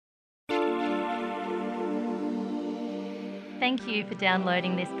Thank you for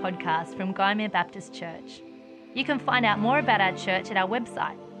downloading this podcast from Gymea Baptist Church. You can find out more about our church at our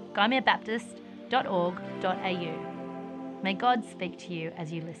website, gymeabaptist.org.au. May God speak to you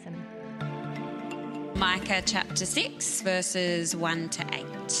as you listen. Micah chapter 6, verses 1 to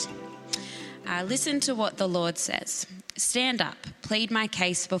 8. Listen to what the Lord says. Stand up, plead my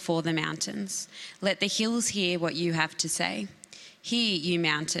case before the mountains. Let the hills hear what you have to say. Hear, you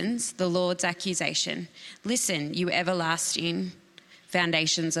mountains, the Lord's accusation. Listen, you everlasting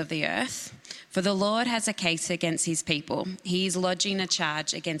foundations of the earth. For the Lord has a case against his people. He is lodging a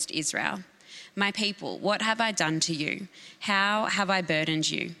charge against Israel. My people, what have I done to you? How have I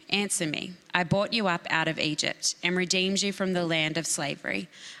burdened you? Answer me. I brought you up out of Egypt and redeemed you from the land of slavery.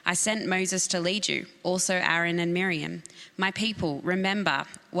 I sent Moses to lead you, also Aaron and Miriam. My people, remember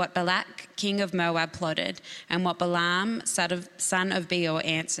what Balak, king of Moab, plotted, and what Balaam, son of Beor,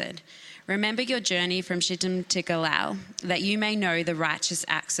 answered. Remember your journey from Shittim to Gilgal, that you may know the righteous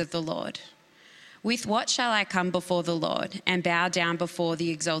acts of the Lord. With what shall I come before the Lord and bow down before the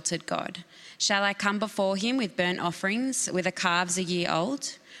exalted God? Shall I come before him with burnt offerings, with the calves a year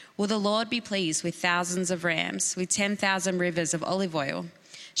old? Will the Lord be pleased with thousands of rams, with 10,000 rivers of olive oil?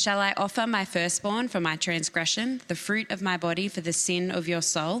 Shall I offer my firstborn for my transgression, the fruit of my body for the sin of your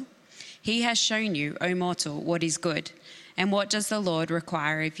soul? He has shown you, O mortal, what is good. And what does the Lord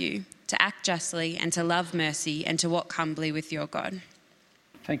require of you? To act justly and to love mercy and to walk humbly with your God.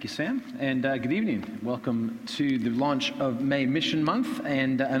 Thank you, Sam, and good evening. Welcome to the launch of May Mission Month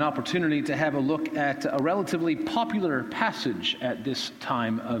and an opportunity to have a look at a relatively popular passage at this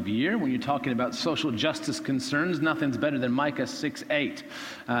time of year. When you're talking about social justice concerns, nothing's better than Micah 6:8.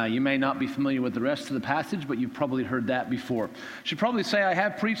 You may not be familiar with the rest of the passage, but you've probably heard that before. Should probably say I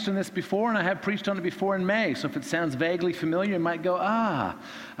have preached on this before, and I have preached on it before in May, so if it sounds vaguely familiar, you might go,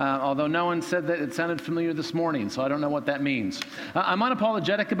 although no one said that it sounded familiar this morning, so I don't know what that means. I'm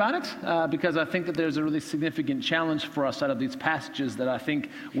unapologetic about it because I think that there's a really significant challenge for us out of these passages that I think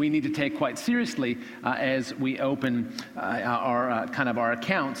we need to take quite seriously as we open our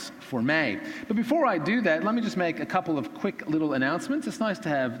accounts for May. But before I do that, let me just make a couple of quick little announcements. It's nice to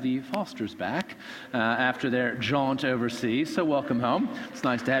have the Fosters back after their jaunt overseas, so welcome home. It's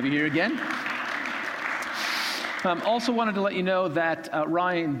nice to have you here again. Also wanted to let you know that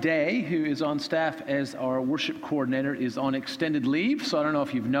Ryan Day, who is on staff as our worship coordinator, is on extended leave. So I don't know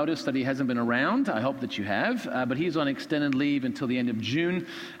if you've noticed that he hasn't been around. I hope that you have. But he's on extended leave until the end of June.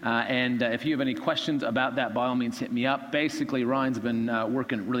 And if you have any questions about that, by all means, hit me up. Basically, Ryan's been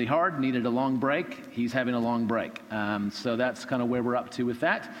working really hard, needed a long break. He's having a long break. So that's kind of where we're up to with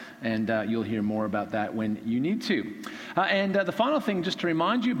that. And you'll hear more about that when you need to. And the final thing just to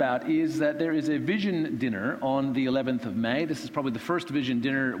remind you about is that there is a vision dinner on the 11th of May. This is probably the first vision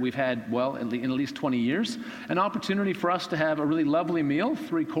dinner we've had, in at least 20 years. An opportunity for us to have a really lovely meal,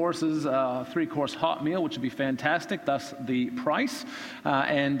 3 courses, 3-course hot meal, which would be fantastic, thus the price.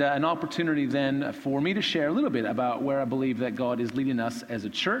 And an opportunity then for me to share a little bit about where I believe that God is leading us as a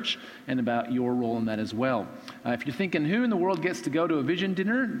church and about your role in that as well. If you're thinking, who in the world gets to go to a vision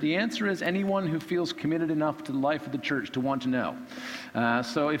dinner? The answer is anyone who feels committed enough to the life of the church to want to know.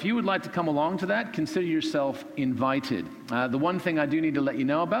 So if you would like to come along to that, consider yourself invited. The one thing I do need to let you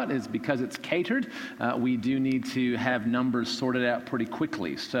know about is because it's catered, we do need to have numbers sorted out pretty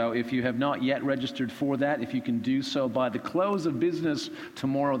quickly. So if you have not yet registered for that, if you can do so by the close of business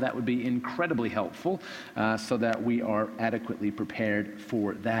tomorrow, that would be incredibly helpful so that we are adequately prepared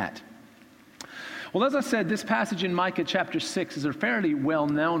for that. Well, as I said, this passage in Micah chapter 6 is a fairly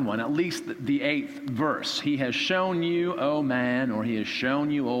well-known one, at least the 8th verse. He has shown you, O man, or he has shown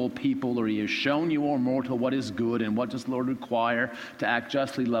you, O people, or he has shown you, O mortal, what is good, and what does the Lord require to act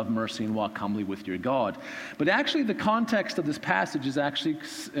justly, love mercy, and walk humbly with your God. But actually, the context of this passage is actually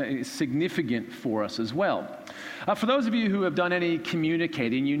significant for us as well. For those of you who have done any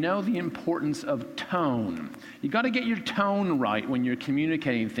communicating, you know the importance of tone. You've got to get your tone right when you're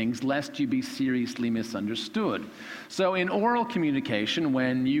communicating things, lest you be seriously misunderstood. So in oral communication,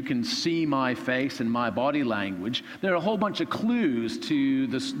 when you can see my face and my body language, there are a whole bunch of clues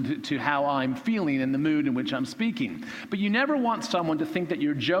to how I'm feeling and the mood in which I'm speaking. But you never want someone to think that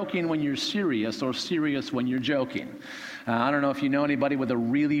you're joking when you're serious or serious when you're joking. I don't know if you know anybody with a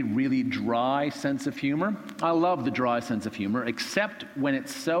really, really dry sense of humor. I love the dry sense of humor, except when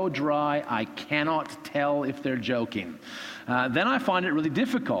it's so dry I cannot tell if they're joking. Then I find it really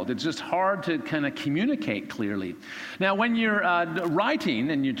difficult. It's just hard to kind of communicate clearly. Now, when you're writing,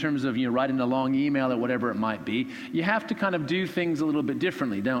 in terms of writing a long email or whatever it might be, you have to kind of do things a little bit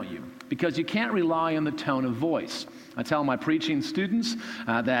differently, don't you? because you can't rely on the tone of voice. I tell my preaching students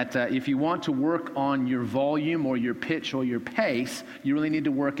that if you want to work on your volume or your pitch or your pace, you really need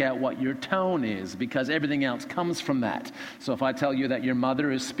to work out what your tone is, because everything else comes from that. So if I tell you that your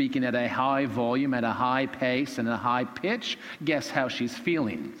mother is speaking at a high volume, at a high pace, and a high pitch, guess how she's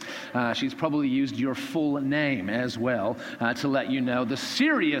feeling. She's probably used your full name as well to let you know the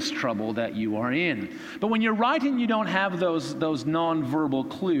serious trouble that you are in. But when you're writing, you don't have those nonverbal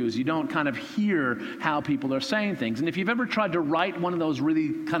clues. You don't kind of hear how people are saying things. And if you've ever tried to write one of those really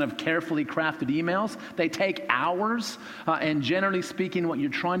kind of carefully crafted emails, they take hours. And generally speaking, what you're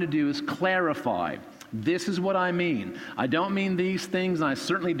trying to do is clarify. This is what I mean. I don't mean these things, and I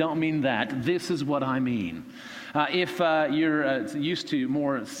certainly don't mean that. This is what I mean. If you're used to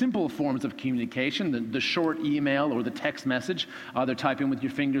more simple forms of communication, the short email or the text message, either typing with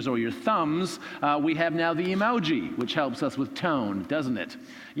your fingers or your thumbs, we have now the emoji, which helps us with tone, doesn't it?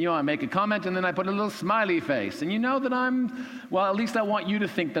 You know, I make a comment and then I put a little smiley face, and you know that at least I want you to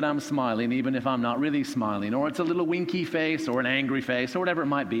think that I'm smiling, even if I'm not really smiling, or it's a little winky face or an angry face or whatever it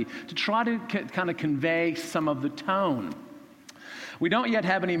might be, to try to kind of convey some of the tone. We don't yet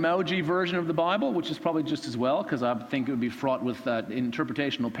have an emoji version of the Bible, which is probably just as well, because I think it would be fraught with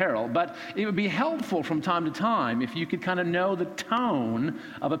interpretational peril. But it would be helpful from time to time if you could kind of know the tone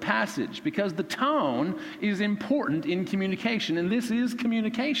of a passage, because the tone is important in communication, and this is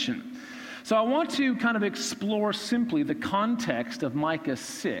communication. So I want to kind of explore simply the context of Micah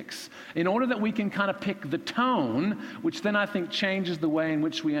 6 in order that we can kind of pick the tone, which then I think changes the way in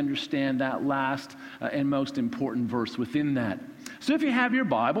which we understand that last and most important verse within that. So if you have your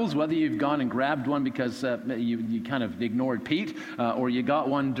Bibles, whether you've gone and grabbed one because you kind of ignored Pete, or you got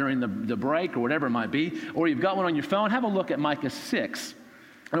one during the break or whatever it might be, or you've got one on your phone, have a look at Micah 6.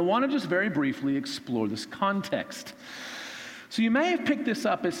 And I want to just very briefly explore this context. So you may have picked this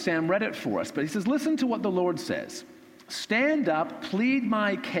up as Sam read it for us, but he says, listen to what the Lord says. Stand up, plead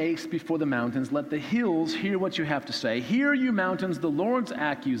my case before the mountains. Let the hills hear what you have to say. Hear, you mountains, the Lord's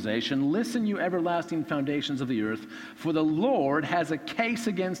accusation. Listen, you everlasting foundations of the earth. For the Lord has a case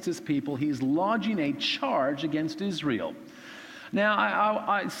against his people. He's lodging a charge against Israel.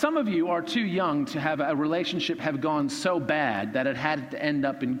 Now, some of you are too young to have a relationship have gone so bad that it had to end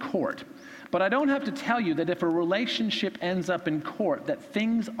up in court. But I don't have to tell you that if a relationship ends up in court, that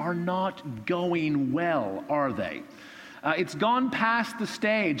things are not going well, are they? It's gone past the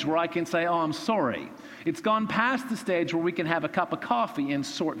stage where I can say, oh, I'm sorry. It's gone past the stage where we can have a cup of coffee and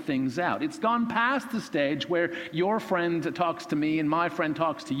sort things out. It's gone past the stage where your friend talks to me and my friend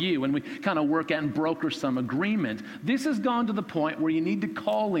talks to you, and we kind of work out and broker some agreement. This has gone to the point where you need to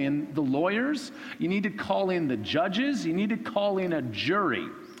call in the lawyers, you need to call in the judges, you need to call in a jury.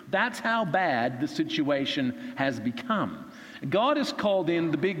 That's how bad the situation has become. God has called in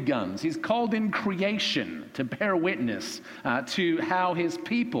the big guns. He's called in creation to bear witness to how his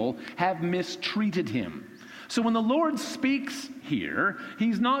people have mistreated him. So when the Lord speaks here,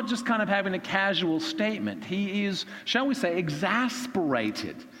 he's not just kind of having a casual statement. He is, shall we say,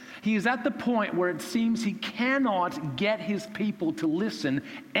 exasperated. He is at the point where it seems he cannot get his people to listen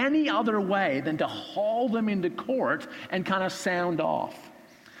any other way than to haul them into court and kind of sound off.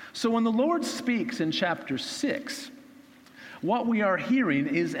 So when the Lord speaks in chapter 6, what we are hearing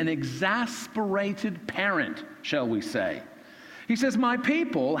is an exasperated parent, shall we say. He says, my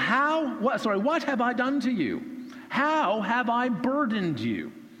people, what have I done to you? How have I burdened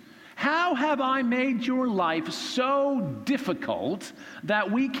you? How have I made your life so difficult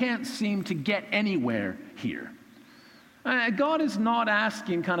that we can't seem to get anywhere here? God is not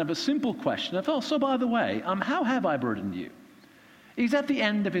asking kind of a simple question of, oh, so by the way, how have I burdened you? He's at the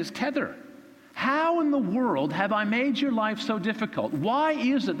end of his tether. How in the world have I made your life so difficult? Why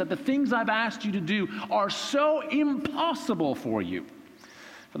is it that the things I've asked you to do are so impossible for you?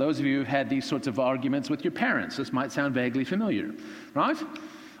 For those of you who've had these sorts of arguments with your parents, this might sound vaguely familiar, right?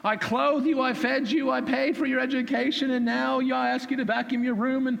 I clothed you, I fed you, I paid for your education, and now I ask you to vacuum your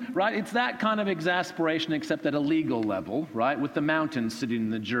room, and right? It's that kind of exasperation, except at a legal level, right? With the mountains sitting in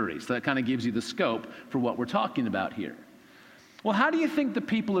the jury. So that kind of gives you the scope for what we're talking about here. Well, how do you think the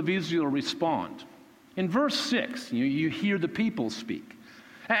people of Israel respond? In verse 6, you hear the people speak.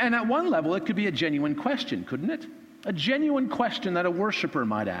 And at one level, it could be a genuine question, couldn't it? A genuine question that a worshiper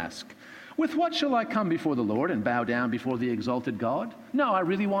might ask. With what shall I come before the Lord and bow down before the exalted God? No, I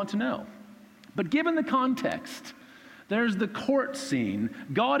really want to know. But given the context, there's the court scene.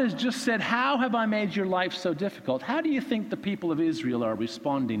 God has just said, how have I made your life so difficult? How do you think the people of Israel are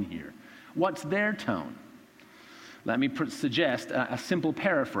responding here? What's their tone? Let me suggest a simple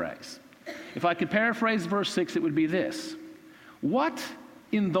paraphrase. If I could paraphrase verse 6, it would be this. What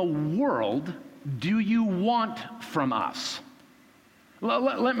in the world do you want from us?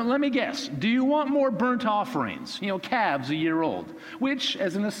 Let me guess. Do you want more burnt offerings? Calves a year old, which,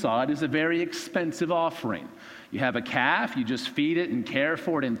 as an aside, is a very expensive offering. You have a calf, you just feed it and care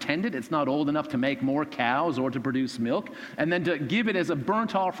for it and tend it. It's not old enough to make more cows or to produce milk. And then to give it as a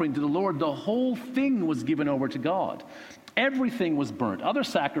burnt offering to the Lord, the whole thing was given over to God. Everything was burnt. Other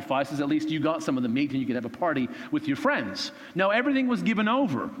sacrifices, at least you got some of the meat and you could have a party with your friends. No, everything was given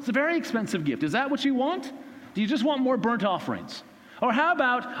over. It's a very expensive gift. Is that what you want? Do you just want more burnt offerings? Or how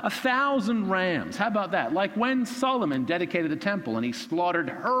about 1,000 rams? How about that? Like when Solomon dedicated the temple and he slaughtered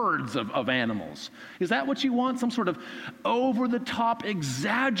herds of animals. Is that what you want? Some sort of over-the-top,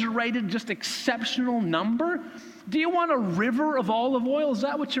 exaggerated, just exceptional number? Do you want a river of olive oil? Is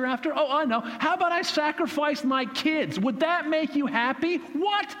that what you're after? Oh, I know. How about I sacrifice my kids? Would that make you happy?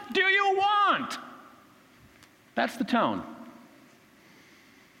 What do you want? That's the tone.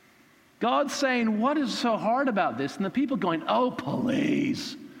 God's saying, what is so hard about this? And the people going, oh,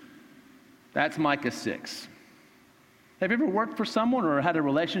 please. That's Micah 6. Have you ever worked for someone or had a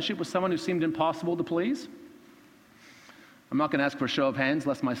relationship with someone who seemed impossible to please? I'm not going to ask for a show of hands,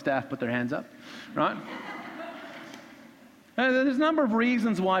 lest my staff put their hands up, right? There's a number of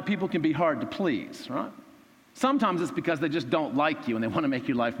reasons why people can be hard to please, right? Sometimes it's because they just don't like you and they want to make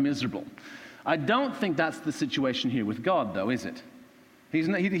your life miserable. I don't think that's the situation here with God, though, is it? He's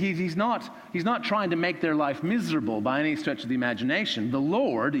not trying to make their life miserable by any stretch of the imagination. The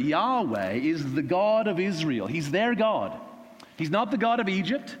Lord, Yahweh, is the God of Israel. He's their God. He's not the God of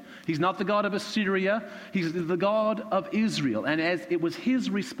Egypt. He's not the God of Assyria. He's the God of Israel. And as it was his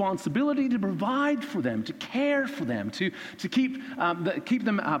responsibility to provide for them, to care for them, to keep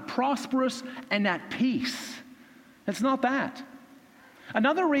them prosperous and at peace. It's not that.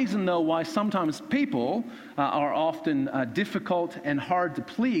 Another reason, though, why sometimes people are often difficult and hard to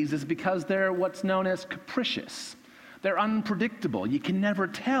please is because they're what's known as capricious. They're unpredictable. You can never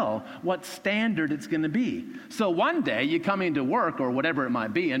tell what standard it's going to be. So one day you come into work or whatever it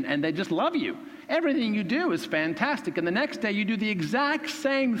might be and they just love you. Everything you do is fantastic. And the next day you do the exact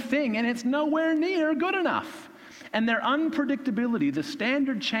same thing and it's nowhere near good enough. And their unpredictability, the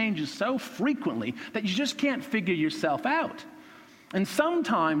standard changes so frequently that you just can't figure yourself out. And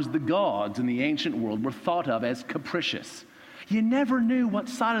sometimes the gods in the ancient world were thought of as capricious. You never knew what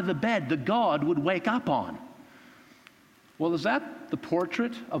side of the bed the god would wake up on. Well, is that the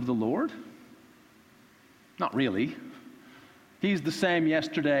portrait of the Lord? Not really. He's the same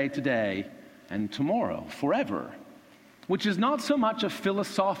yesterday, today, and tomorrow, forever. Which is not so much a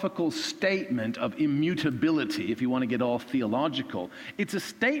philosophical statement of immutability, if you want to get all theological. It's a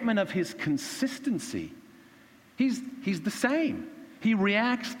statement of his consistency. He's the same. He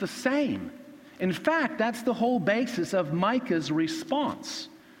reacts the same. In fact, that's the whole basis of Micah's response.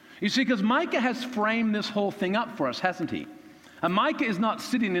 You see, because Micah has framed this whole thing up for us, hasn't he? And Micah is not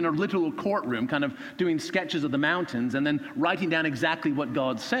sitting in a literal courtroom kind of doing sketches of the mountains and then writing down exactly what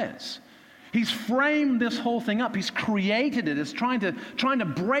God says. He's framed this whole thing up. He's created it as trying to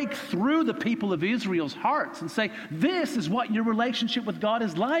break through the people of Israel's hearts and say, this is what your relationship with God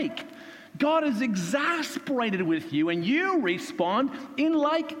is like. God is exasperated with you, and you respond in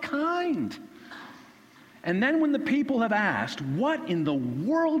like kind. And then when the people have asked, what in the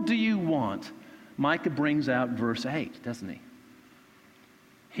world do you want? Micah brings out verse 8, doesn't he?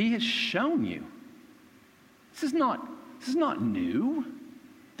 He has shown you. This is not new.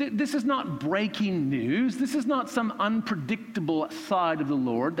 This is not breaking news. This is not some unpredictable side of the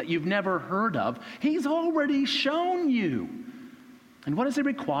Lord that you've never heard of. He's already shown you. And what does it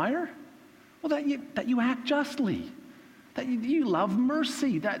require? Well, that you act justly, that you love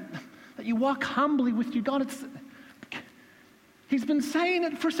mercy, that you walk humbly with your God. He's been saying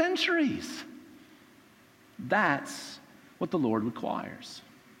it for centuries. That's what the Lord requires.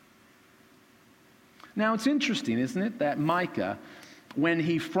 Now, it's interesting, isn't it, that Micah, when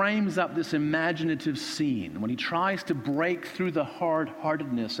he frames up this imaginative scene, when he tries to break through the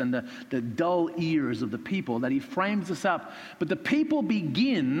hard-heartedness and the dull ears of the people, that he frames this up. But the people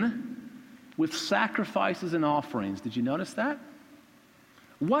begin with sacrifices and offerings. Did you notice that?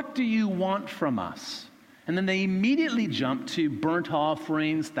 What do you want from us? And then they immediately jump to burnt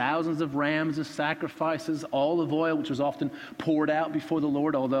offerings, thousands of rams as sacrifices, olive oil, which was often poured out before the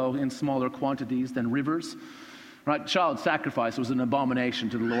Lord, although in smaller quantities than rivers. Right? Child sacrifice was an abomination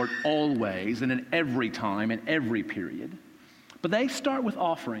to the Lord always and in every time and every period. But they start with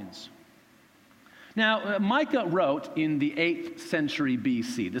offerings. Now, Micah wrote in the 8th century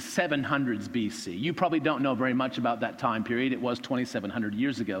BC, the 700s BC. You probably don't know very much about that time period. It was 2,700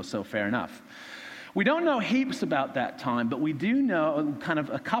 years ago, so fair enough. We don't know heaps about that time, but we do know kind of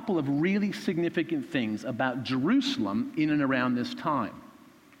a couple of really significant things about Jerusalem in and around this time.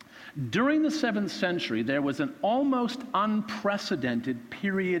 During the 7th century, there was an almost unprecedented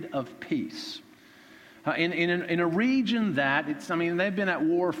period of peace. In a region that, they've been at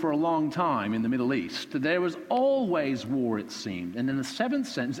war for a long time in the Middle East. There was always war, it seemed. And in the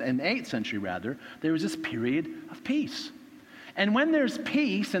 8th century, there was this period of peace. And when there's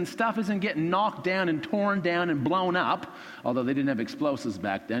peace and stuff isn't getting knocked down and torn down and blown up, although they didn't have explosives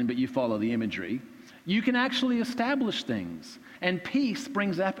back then, but you follow the imagery, you can actually establish things. And peace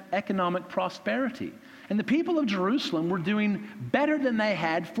brings up economic prosperity. And the people of Jerusalem were doing better than they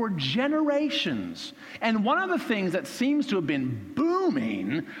had for generations. And one of the things that seems to have been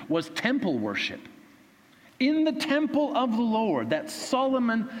booming was temple worship. In the temple of the Lord that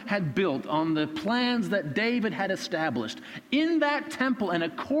Solomon had built on the plans that David had established, in that temple and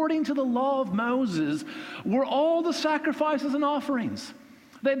according to the law of Moses were all the sacrifices and offerings.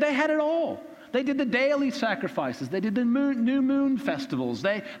 They had it all. They did the daily sacrifices. They did the new moon festivals.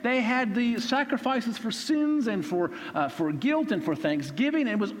 They had the sacrifices for sins and for guilt and for thanksgiving.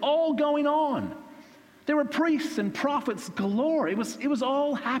 It was all going on. There were priests and prophets galore. It was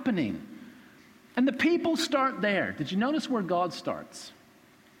all happening. And the people start there. Did you notice where God starts?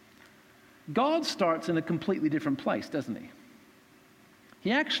 God starts in a completely different place, doesn't he?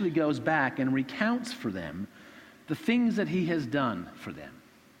 He actually goes back and recounts for them the things that he has done for them.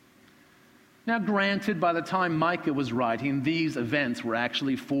 Now, granted, by the time Micah was writing, these events were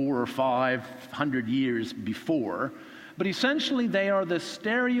actually 400 or 500 years before. But essentially, they are the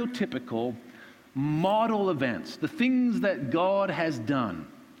stereotypical model events, the things that God has done.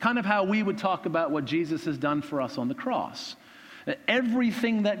 Kind of how we would talk about what Jesus has done for us on the cross.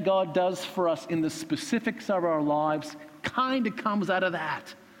 Everything that God does for us in the specifics of our lives kind of comes out of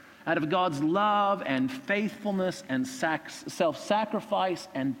that. Out of God's love and faithfulness and self-sacrifice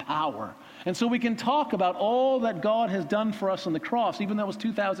and power. And so we can talk about all that God has done for us on the cross, even though it was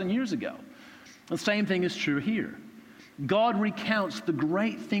 2,000 years ago. The same thing is true here. God recounts the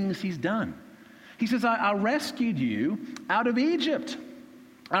great things he's done. He says, I rescued you out of Egypt.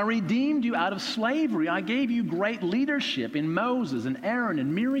 I redeemed you out of slavery. I gave you great leadership in Moses and Aaron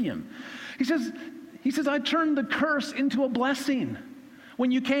and Miriam. He says, I turned the curse into a blessing. When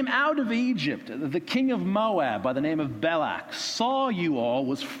you came out of Egypt, the king of Moab by the name of Balak saw you all,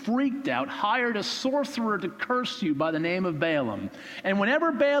 was freaked out, hired a sorcerer to curse you by the name of Balaam. And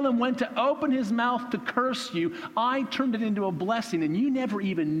whenever Balaam went to open his mouth to curse you, I turned it into a blessing, and you never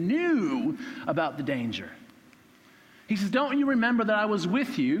even knew about the danger. He says, don't you remember that I was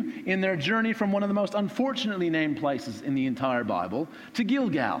with you in their journey from one of the most unfortunately named places in the entire Bible to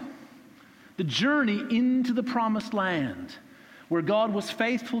Gilgal, the journey into the promised land, where God was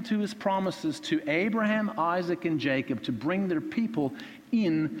faithful to his promises to Abraham, Isaac, and Jacob to bring their people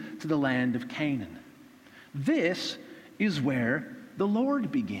into the land of Canaan. This is where the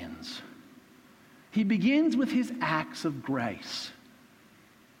Lord begins. He begins with his acts of grace.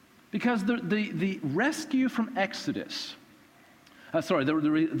 Because the rescue from Exodus,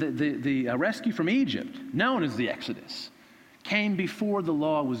 the rescue from Egypt, known as the Exodus, came before the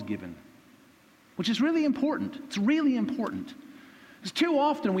law was given, which is really important. It's really important. Because too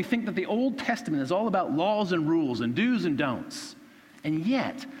often we think that the Old Testament is all about laws and rules and do's and don'ts. And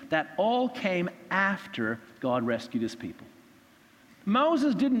yet, that all came after God rescued his people.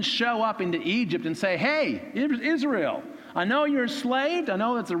 Moses didn't show up into Egypt and say, hey, Israel, I know you're enslaved. I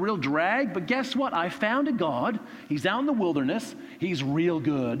know that's a real drag, but guess what? I found a God. He's out in the wilderness. He's real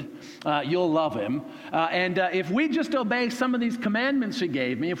good. You'll love him. And if we just obey some of these commandments he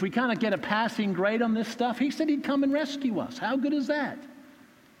gave me, if we kind of get a passing grade on this stuff, he said he'd come and rescue us. How good is that?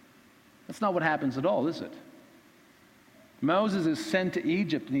 That's not what happens at all, is it? Moses is sent to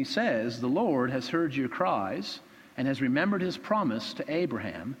Egypt, and he says, the Lord has heard your cries and has remembered his promise to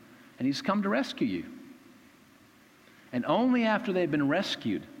Abraham, and he's come to rescue you. And only after they've been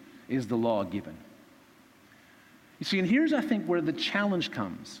rescued is the law given. You see, and here's, I think, where the challenge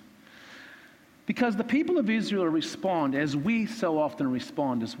comes. Because the people of Israel respond as we so often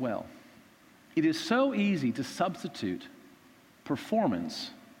respond as well. It is so easy to substitute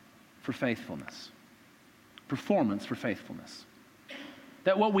performance for faithfulness. Performance for faithfulness.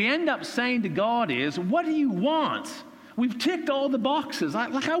 That what we end up saying to God is, what do you want? We've ticked all the boxes.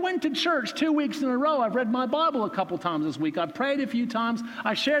 I went to church 2 weeks in a row. I've read my Bible a couple times this week. I prayed a few times.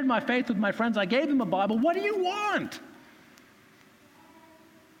 I shared my faith with my friends. I gave them a Bible. What do you want?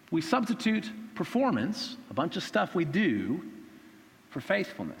 We substitute performance, a bunch of stuff we do, for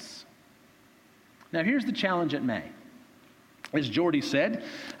faithfulness. Now, here's the challenge at May. As Jordy said,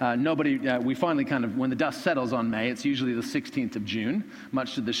 we finally when the dust settles on May, it's usually the 16th of June,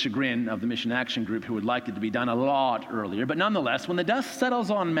 much to the chagrin of the Mission Action Group, who would like it to be done a lot earlier. But nonetheless, when the dust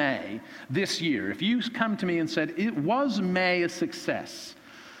settles on May this year, if you come to me and said, was May a success?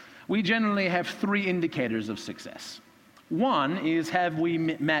 We generally have three indicators of success. One is, have we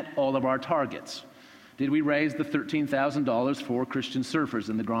met all of our targets? Did we raise the $13,000 for Christian surfers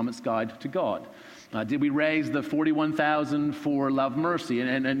in the Grommet's Guide to God? Did we raise the $41,000 for Love Mercy?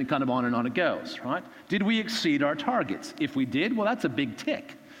 And kind of on and on it goes, right? Did we exceed our targets? If we did, well, that's a big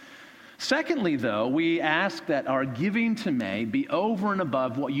tick. Secondly, though, we ask that our giving to May be over and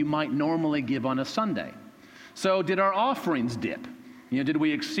above what you might normally give on a Sunday. So did our offerings dip? Did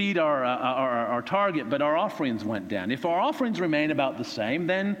we exceed our target, but our offerings went down? If our offerings remain about the same,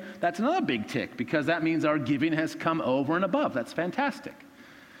 then that's another big tick, because that means our giving has come over and above. That's fantastic.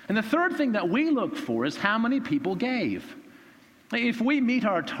 And the third thing that we look for is how many people gave. If we meet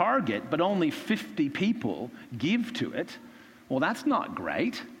our target, but only 50 people give to it, well, that's not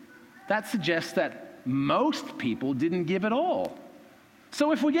great. That suggests that most people didn't give at all.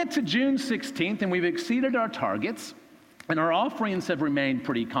 So if we get to June 16th and we've exceeded our targets, and our offerings have remained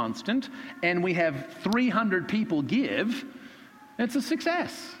pretty constant, and we have 300 people give, it's a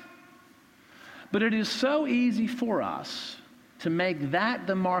success. But it is so easy for us to make that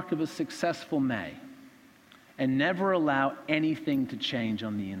the mark of a successful May and never allow anything to change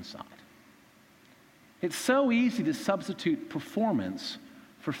on the inside. It's so easy to substitute performance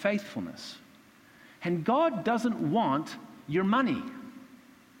for faithfulness. And God doesn't want your money.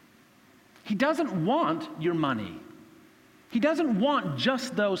 He doesn't want your money. He doesn't want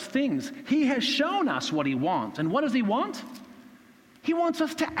just those things. He has shown us what he wants. And what does he want? He wants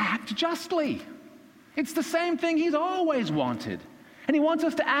us to act justly. It's the same thing he's always wanted. And he wants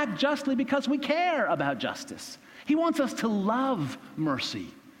us to act justly because we care about justice. He wants us to love mercy.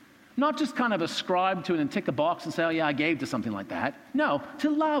 Not just kind of ascribe to it and tick a box and say, oh yeah, I gave to something like that. No, to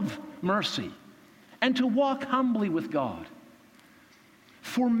love mercy and to walk humbly with God.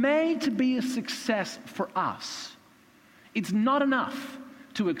 For May to be a success for us, it's not enough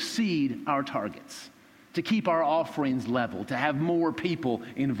to exceed our targets, to keep our offerings level, to have more people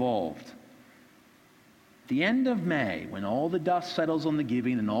involved. The end of May, when all the dust settles on the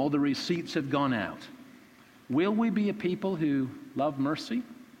giving and all the receipts have gone out, will we be a people who love mercy?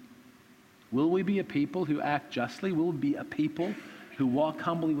 Will we be a people who act justly? Will we be a people who walk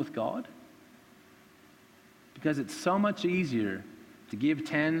humbly with God? Because it's so much easier to give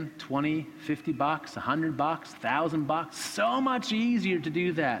 10, 20, 50 bucks, 100 bucks, 1,000 bucks. So much easier to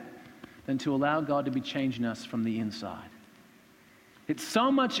do that than to allow God to be changing us from the inside. It's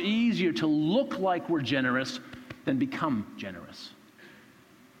so much easier to look like we're generous than become generous.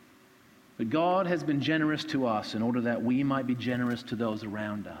 But God has been generous to us in order that we might be generous to those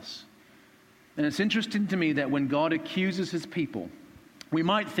around us. And it's interesting to me that when God accuses his people, we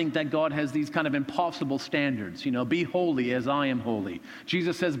might think that God has these kind of impossible standards. Be holy as I am holy.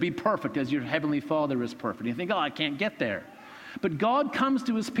 Jesus says, be perfect as your heavenly Father is perfect. You think, I can't get there. But God comes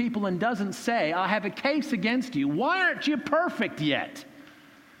to his people and doesn't say, I have a case against you. Why aren't you perfect yet?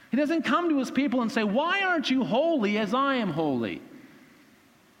 He doesn't come to his people and say, why aren't you holy as I am holy?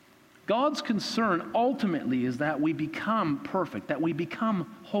 God's concern ultimately is that we become perfect, that we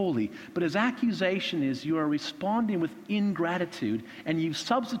become holy. But his accusation is you are responding with ingratitude and you've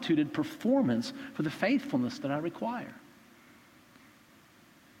substituted performance for the faithfulness that I require.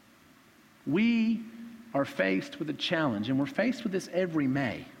 We are faced with a challenge, and we're faced with this every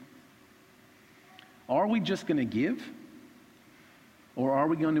May. Are we just going to give? Or are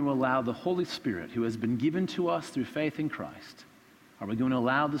we going to allow the Holy Spirit, who has been given to us through faith in Christ, are we going to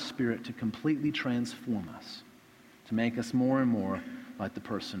allow the Spirit to completely transform us, to make us more and more like the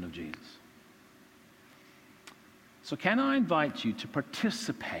person of Jesus? So can I invite you to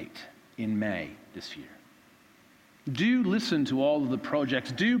participate in May this year? Do listen to all of the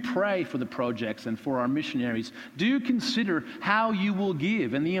projects. Do pray for the projects and for our missionaries. Do consider how you will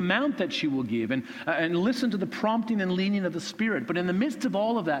give and the amount that you will give, and listen to the prompting and leading of the Spirit. But in the midst of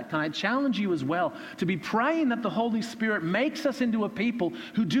all of that, can I challenge you as well to be praying that the Holy Spirit makes us into a people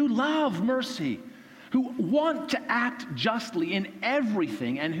who do love mercy, who want to act justly in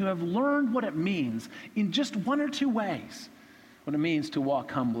everything, and who have learned what it means in just one or two ways, what it means to walk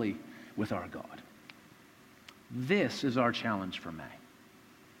humbly with our God. This is our challenge for May.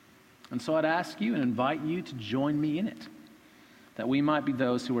 And so I'd ask you and invite you to join me in it, that we might be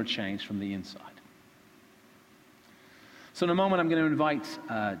those who are changed from the inside. So in a moment, I'm going to invite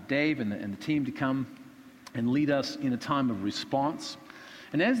Dave and the team to come and lead us in a time of response.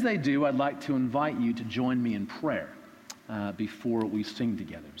 And as they do, I'd like to invite you to join me in prayer. before we sing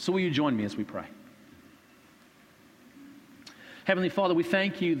together. So will you join me as we pray? Heavenly Father, we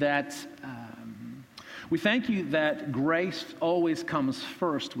thank you that grace always comes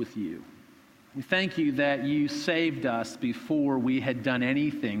first with you. We thank you that you saved us before we had done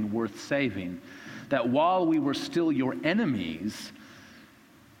anything worth saving, that while we were still your enemies,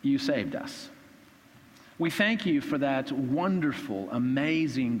 you saved us. We thank you for that wonderful,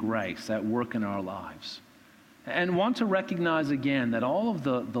 amazing grace at work in our lives, and want to recognize again that all of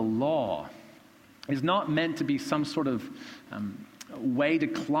the law is not meant to be some sort of way to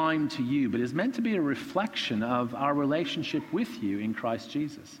climb to you, but is meant to be a reflection of our relationship with you in Christ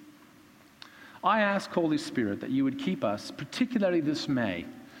Jesus. I ask, Holy Spirit, that you would keep us, particularly this May,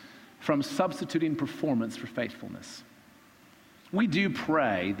 from substituting performance for faithfulness. We do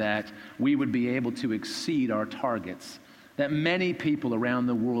pray that we would be able to exceed our targets, that many people around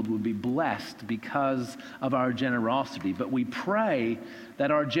the world would be blessed because of our generosity. But we pray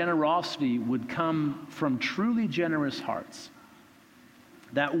that our generosity would come from truly generous hearts,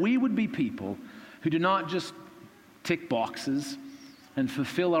 that we would be people who do not just tick boxes and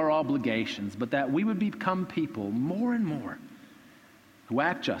fulfill our obligations, but that we would become people more and more who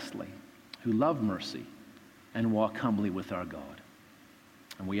act justly, who love mercy, and walk humbly with our God.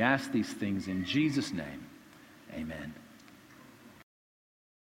 And we ask these things in Jesus' name. Amen.